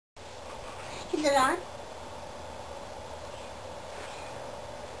Is it on?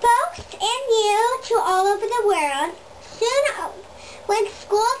 Folks and you to all over the world, soon when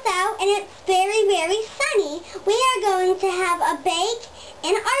school's out and it's very, very sunny, we are going to have a bake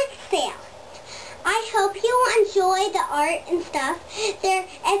and art sale. I hope you enjoy the art and stuff.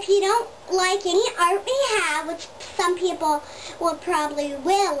 If you don't like any art we have, which some people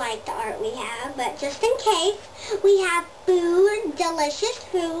will like the art we have, but just in case, we have food, delicious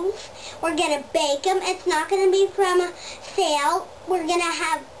foods. We're going to bake them. It's not going to be from a sale. We're going to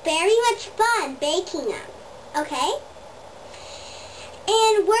have very much fun baking them, okay?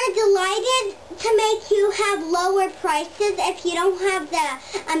 And we're delighted to make you have lower prices if you don't have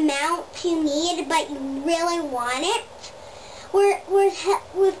the amount you need but you really want it. We're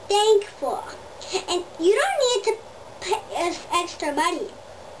thankful. And you don't need to pay us extra money.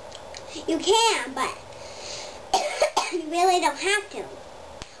 You can, but you really don't have to.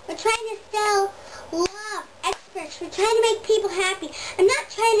 We're trying to sell love, experts. We're trying to make people happy. I'm not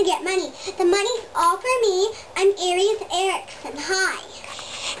trying to get money. The money's all for me. I'm Aeries Erickson. Hi.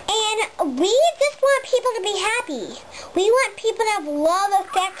 And we just want people to be happy. We want people to have love,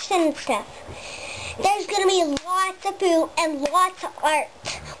 affection, and stuff. There's going to be lots of food and lots of art.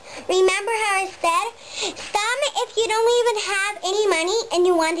 Remember how I said, if you don't even have any money and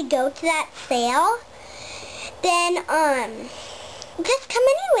you want to go to that sale, then just come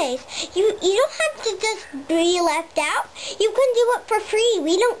anyways. You don't have to just be left out. You can do it for free.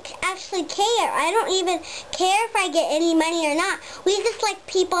 We don't actually care. I don't even care if I get any money or not. We just like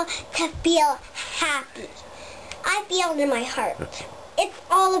people to feel happy. I feel it in my heart. It's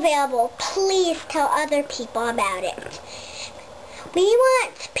all available. Please tell other people about it. We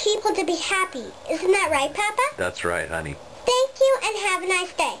want people to be happy. Isn't that right, Papa? That's right, honey. Thank you and have a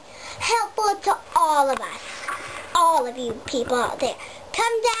nice day. Helpful to all of us. All of you people out there.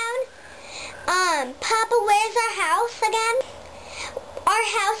 Come down. Papa, where's our house again? Our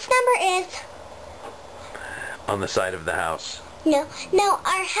house number is... On the side of the house. No,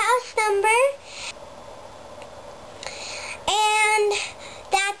 our house number... And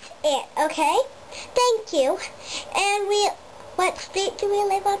that's it, okay? Thank you. And what street do we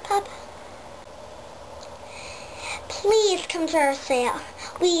live on, Papa? Please come to our sale.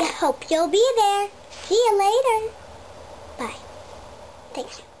 We hope you'll be there. See you later. Bye.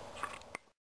 Thank you.